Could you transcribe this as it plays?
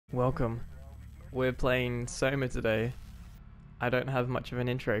Welcome. We're playing Soma today. I don't have much of an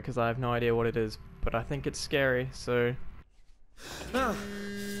intro because I have no idea what it is, but I think it's scary, so...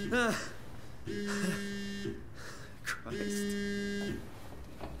 Christ.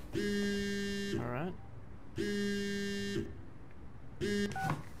 Alright.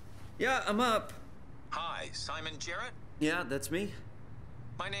 Yeah, I'm up. Hi, Simon Jarrett? Yeah, that's me.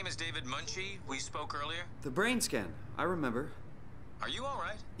 My name is David Munchie. We spoke earlier. The brain scan. I remember. Are you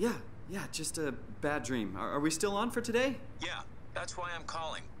alright? Yeah, just a bad dream. Are we still on for today? Yeah, that's why I'm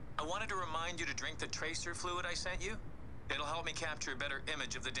calling. I wanted to remind you to drink the tracer fluid I sent you. It'll help me capture a better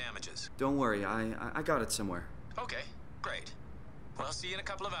image of the damages. Don't worry, I got it somewhere. Okay, great. Well, I'll see you in a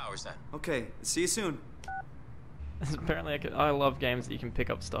couple of hours then. Okay, see you soon. Apparently I love games that you can pick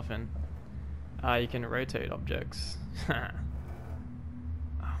up stuff in. You can rotate objects. Oh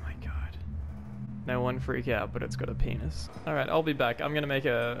my god. No one freak out, but it's got a penis. Alright, I'll be back. I'm gonna make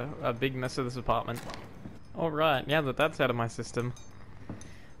a big mess of this apartment. Alright, now that that's out of my system.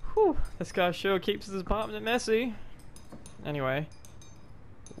 Whew, this guy sure keeps his apartment messy. Anyway,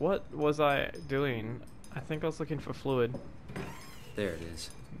 what was I doing? I think I was looking for fluid. There it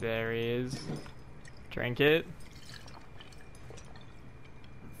is. There he is. Drink it.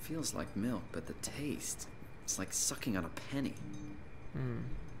 It feels like milk, but the taste, it's like sucking on a penny.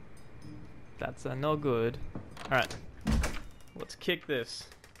 That's no good. Alright, let's kick this.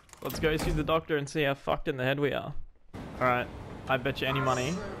 Let's go see the doctor and see how fucked in the head we are. Alright, I bet you any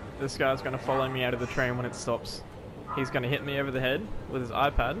money this guy's gonna follow me out of the train when it stops. He's gonna hit me over the head with his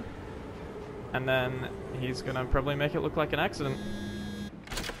iPad, and then he's gonna probably make it look like an accident.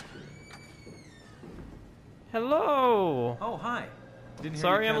 Hello! Oh, hi. Didn't hear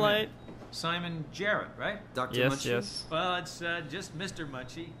Sorry you I'm come in. late. Simon Jarrett, right? Dr. Yes, Munchie? yes. Well, it's just Mr.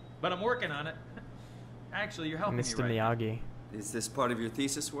 Munchie, but I'm working on it. Actually, you're helping Mr. me right. Miyagi. Is this part of your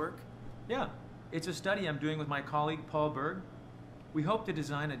thesis work? Yeah, it's a study I'm doing with my colleague Paul Berg. We hope to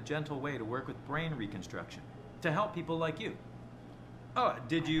design a gentle way to work with brain reconstruction to help people like you. Oh,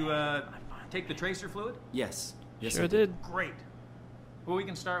 did you take the tracer fluid? Yes. Yes, Sure I did. Great. Well, we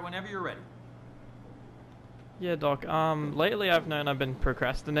can start whenever you're ready. Yeah, Doc. Lately I've known I've been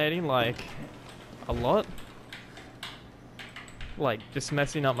procrastinating, like, a lot. Like, just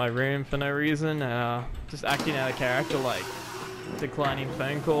messing up my room for no reason, just acting out of character, like, declining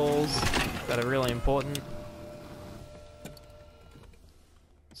phone calls that are really important.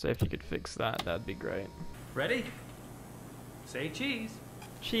 So if you could fix that, that'd be great. Ready? Say cheese.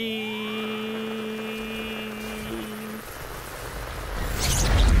 Cheese!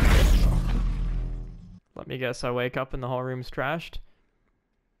 Let me guess, I wake up and the whole room's trashed.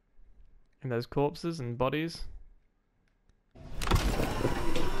 And there's corpses and bodies.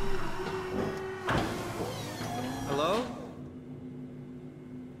 Hello?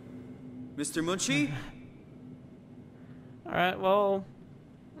 Mr. Munchie? Alright, well...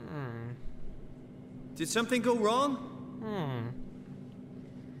 Did something go wrong?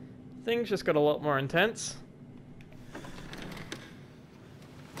 Things just got a lot more intense.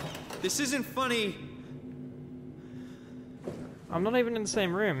 This isn't funny. I'm not even in the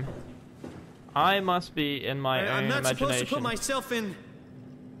same room. I must be in my own I'm not imagination. supposed to put myself in...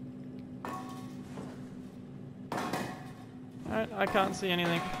 Alright, I can't see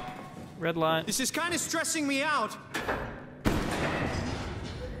anything. Red light. This is kind of stressing me out.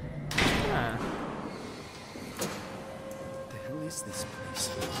 Ah. What the hell is this place?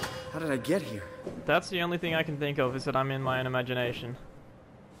 How did I get here? That's the only thing I can think of, is that I'm in my own imagination.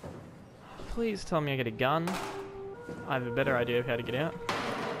 Please tell me I get a gun. I have a better idea of how to get out.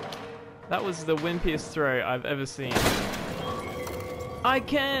 That was the wimpiest throw I've ever seen. I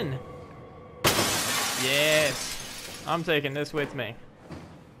can! Yes! I'm taking this with me.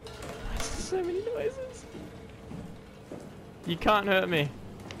 So many noises. You can't hurt me,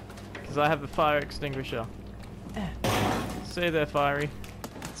 because I have a fire extinguisher. Stay there, Fiery.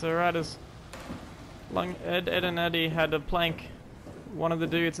 It's alright as long. Ed and Eddie had a plank. One of the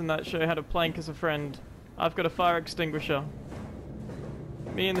dudes in that show had a plank as a friend. I've got a fire extinguisher.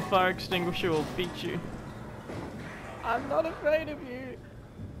 Me and the fire extinguisher will beat you. I'm not afraid of you.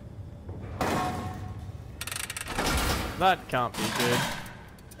 That can't be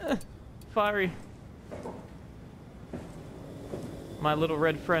good. Fiery. My little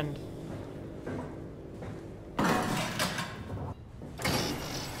red friend.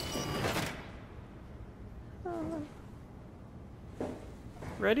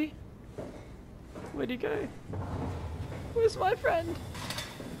 Ready? Where'd he go? Where's my friend?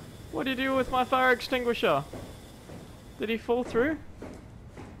 What did he do with my fire extinguisher? Did he fall through?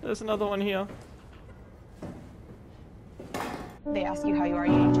 There's another one here. they ask you how you are,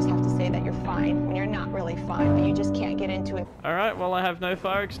 you just have to say that you're fine when you're not really fine, but you just can't get into it. Alright, well I have no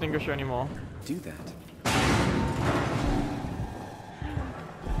fire extinguisher anymore. Do that.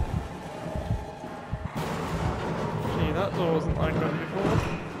 Gee, that door wasn't like that before.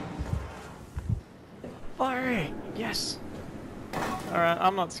 Fiery! Yes! Alright,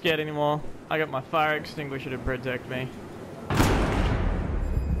 I'm not scared anymore. I got my fire extinguisher to protect me.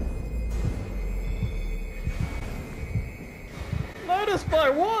 Notice by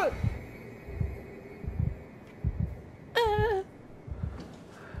what?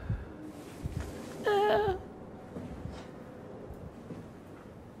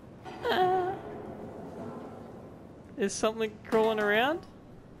 Is something crawling around?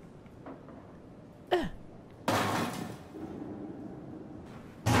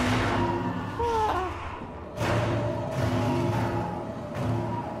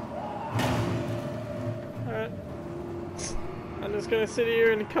 Alright. I'm just gonna sit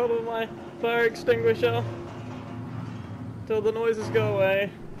here and cuddle my fire extinguisher till the noises go away.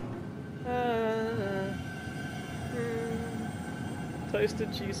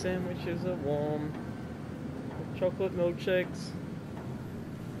 Toasted cheese sandwiches are warm. Chocolate milkshakes.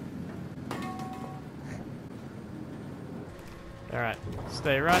 Alright,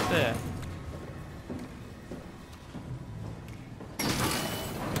 stay right there.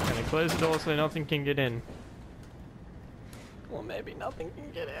 Gonna close the door so nothing can get in. Or maybe nothing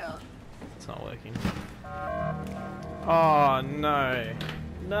can get out. It's not working. Oh no.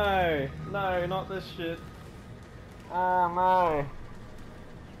 No, no, not this shit. Oh no.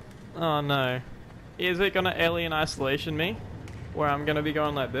 Oh no. Is it gonna alien isolation me? Where I'm gonna be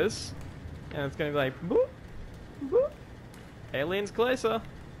going like this? And it's gonna be like boop, boop. Aliens closer.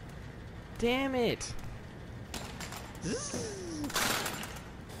 Damn it. Zzz.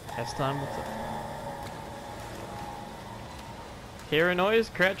 Test time, what's up? Hear a noise,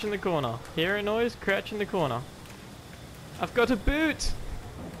 crouch in the corner. Hear a noise, crouch in the corner. I've got a boot!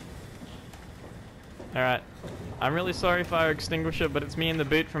 Alright. I'm really sorry, fire extinguisher, but it's me in the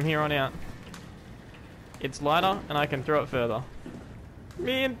boot from here on out. It's lighter, and I can throw it further.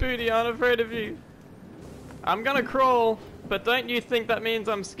 Me and Booty aren't afraid of you. I'm gonna crawl, but don't you think that means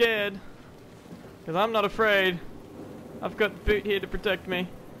I'm scared. Because I'm not afraid. I've got Boot here to protect me.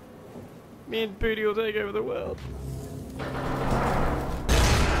 Me and Booty will take over the world.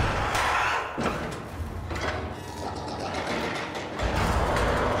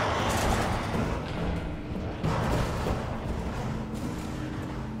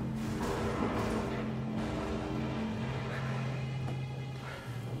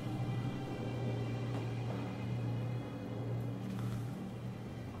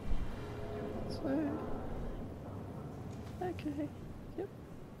 Okay, yep,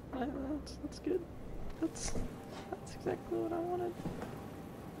 that's good. That's exactly what I wanted.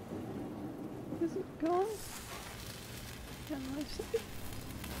 Is it gone? Am I safe?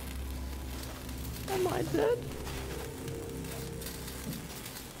 Am I dead?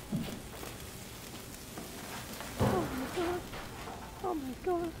 Oh my god. Oh my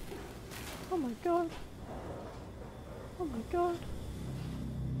god. Oh my god. Oh my god.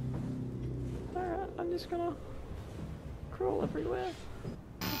 Alright, I'm just gonna crawl everywhere.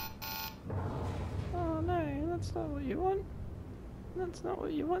 Oh no, that's not what you want. That's not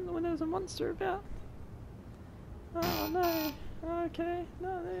what you want when there's a monster about. Oh no. Okay.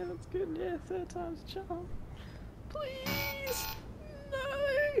 No, yeah, that's good. Yeah, third time's a charm. Please!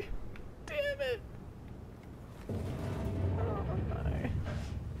 No! Damn it! Oh no.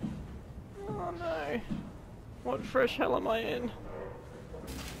 Oh no. What fresh hell am I in?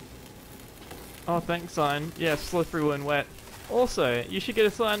 Oh, thanks, sign. Yeah, slippery when wet. Also, you should get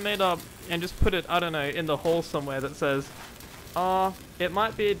a sign made up and just put it, I don't know, in the hall somewhere that says, it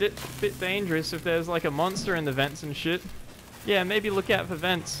might be a bit dangerous if there's like a monster in the vents and shit. Yeah, maybe look out for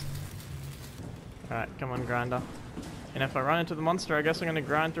vents. Alright, come on, grinder. And if I run into the monster, I guess I'm gonna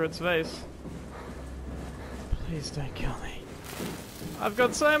grind through its face. Please don't kill me. I've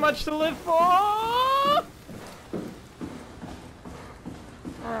got so much to live for!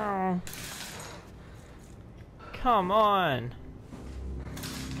 Oh. Come on.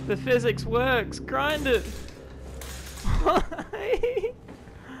 The physics works. Grind it. Why?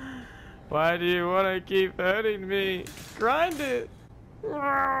 Why do you want to keep hurting me? Grind it.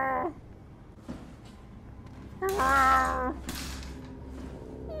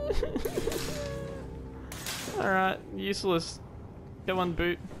 Alright, useless. Come on,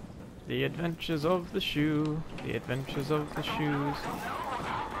 Boot. The adventures of the shoe. The adventures of the shoes.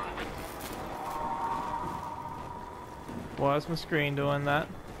 Why is my screen doing that?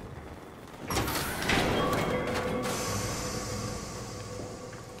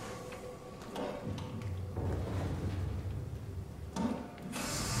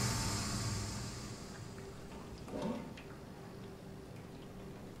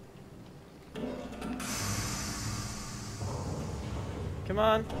 Come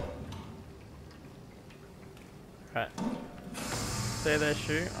on. Right. Stay there,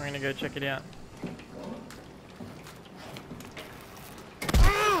 shoot. I'm gonna go check it out.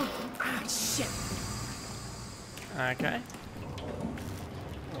 Ah, shit. Okay.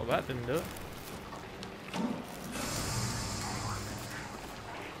 Well, that didn't do it.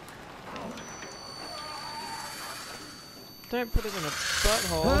 Don't put it in a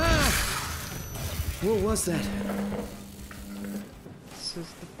butthole. Ah! What was that? This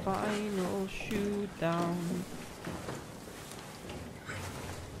is the final shoot-down.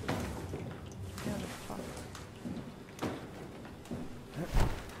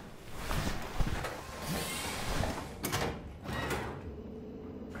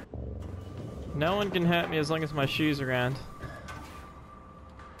 No one can hurt me as long as my shoe's around.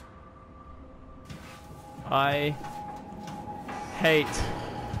 I hate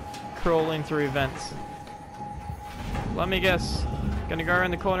crawling through vents. Let me guess. Gonna go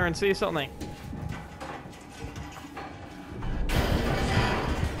around the corner and see something.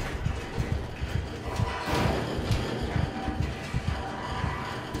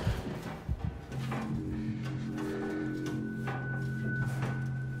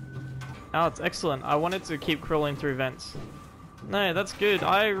 Oh, it's excellent. I wanted to keep crawling through vents. No, that's good.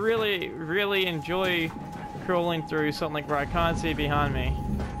 I really, really enjoy crawling through something where I can't see behind me.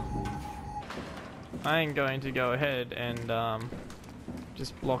 I'm going to go ahead and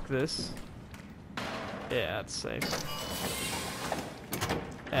just block this. Yeah, that's safe.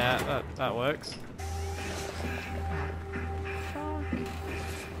 Yeah, that works. Fuck.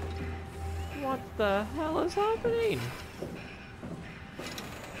 What the hell is happening?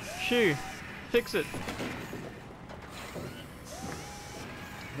 Shoo, fix it.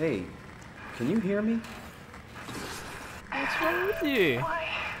 Hey, can you hear me? What's wrong with you? Why?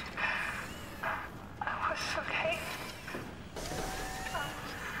 I was okay.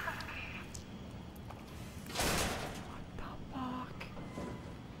 Fuck.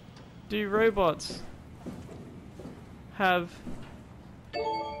 Do robots have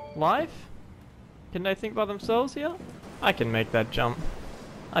life? Can they think by themselves here? I can make that jump.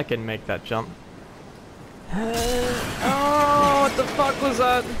 I can make that jump. Oh, what the fuck was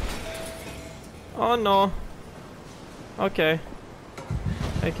that? Oh no. Okay.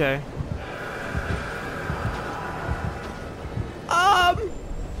 Okay.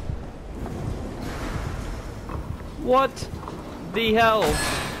 What the hell?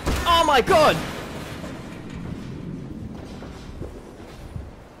 Oh my god!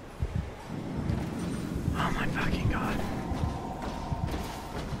 Oh my fucking god.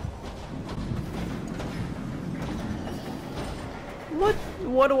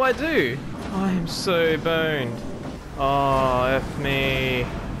 What do I do? I am so boned. Oh, F me.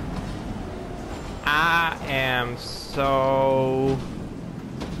 I am so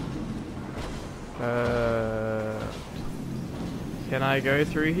Can I go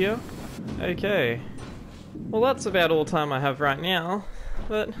through here? Okay. Well, that's about all time I have right now.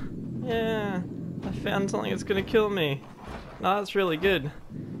 But, yeah, I found something that's gonna kill me. No, that's really good.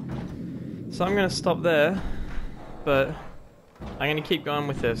 So I'm gonna stop there, but I'm gonna keep going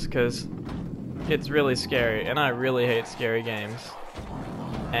with this because it's really scary, and I really hate scary games.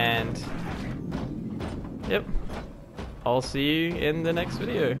 And, yep, I'll see you in the next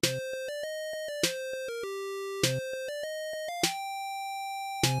video.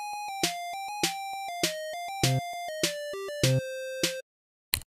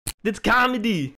 That's comedy!